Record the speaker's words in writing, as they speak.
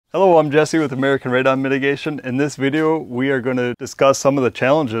Hello, I'm Jesse with American Radon Mitigation. In this video, we are going to discuss some of the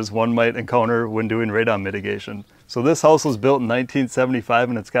challenges one might encounter when doing radon mitigation. So this house was built in 1975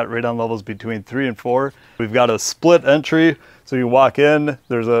 and it's got radon levels between 3 and 4. We've got a split entry, so you walk in,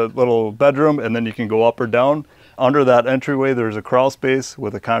 there's a little bedroom, and then you can go up or down. Under that entryway, there's a crawl space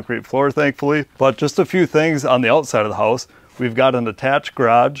with a concrete floor, thankfully. But just a few things on the outside of the house. We've got an attached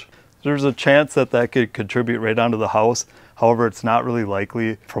garage. There's a chance that that could contribute right onto the house. However, it's not really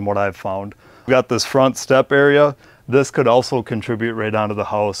likely from what I've found. We've got this front step area. This could also contribute right onto the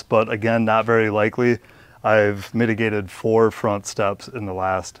house, but again, not very likely. I've mitigated 4 front steps in the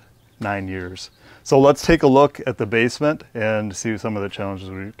last 9 years. So let's take a look at the basement and see some of the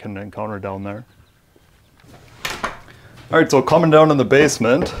challenges we can encounter down there. All right, so coming down in the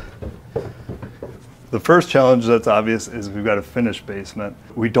basement, the first challenge that's obvious is we've got a finished basement.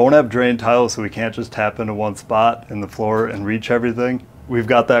 We don't have drain tiles, so we can't just tap into one spot in the floor and reach everything. We've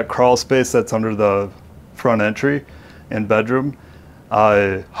got that crawl space that's under the front entry and bedroom.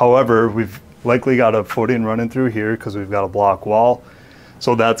 However, we've likely got a footing running through here because we've got a block wall.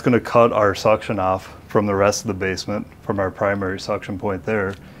 So that's going to cut our suction off from the rest of the basement, from our primary suction point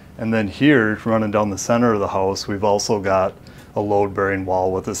there. And then here, running down the center of the house, we've also got a load-bearing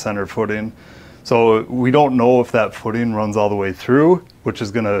wall with a center footing. So we don't know if that footing runs all the way through, which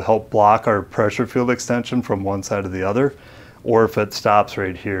is going to help block our pressure field extension from one side to the other, or if it stops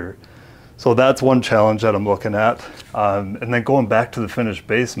right here. So that's one challenge that I'm looking at. And then going back to the finished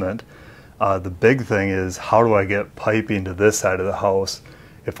basement, the big thing is, how do I get piping to this side of the house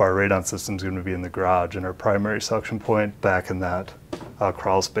if our radon system is going to be in the garage and our primary suction point back in that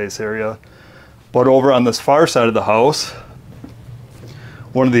crawl space area. But over on this far side of the house,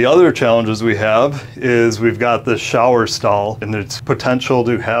 one of the other challenges we have is we've got this shower stall, and there's potential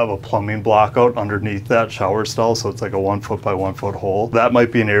to have a plumbing block out underneath that shower stall, so it's like a 1 foot by 1 foot hole. That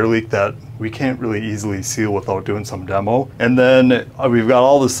might be an air leak that we can't really easily seal without doing some demo. And then we've got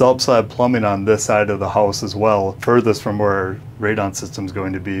all the sub-slab plumbing on this side of the house as well, furthest from where our radon system is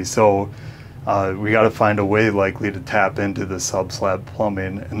going to be. So we got to find a way likely to tap into the sub-slab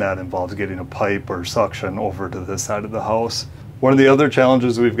plumbing, and that involves getting a pipe or suction over to this side of the house. One of the other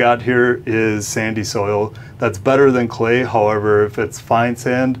challenges we've got here is sandy soil. That's better than clay. However, if it's fine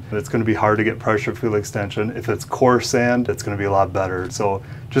sand, it's going to be hard to get pressure field extension. If it's coarse sand, it's going to be a lot better. So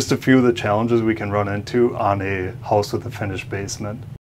just a few of the challenges we can run into on a house with a finished basement.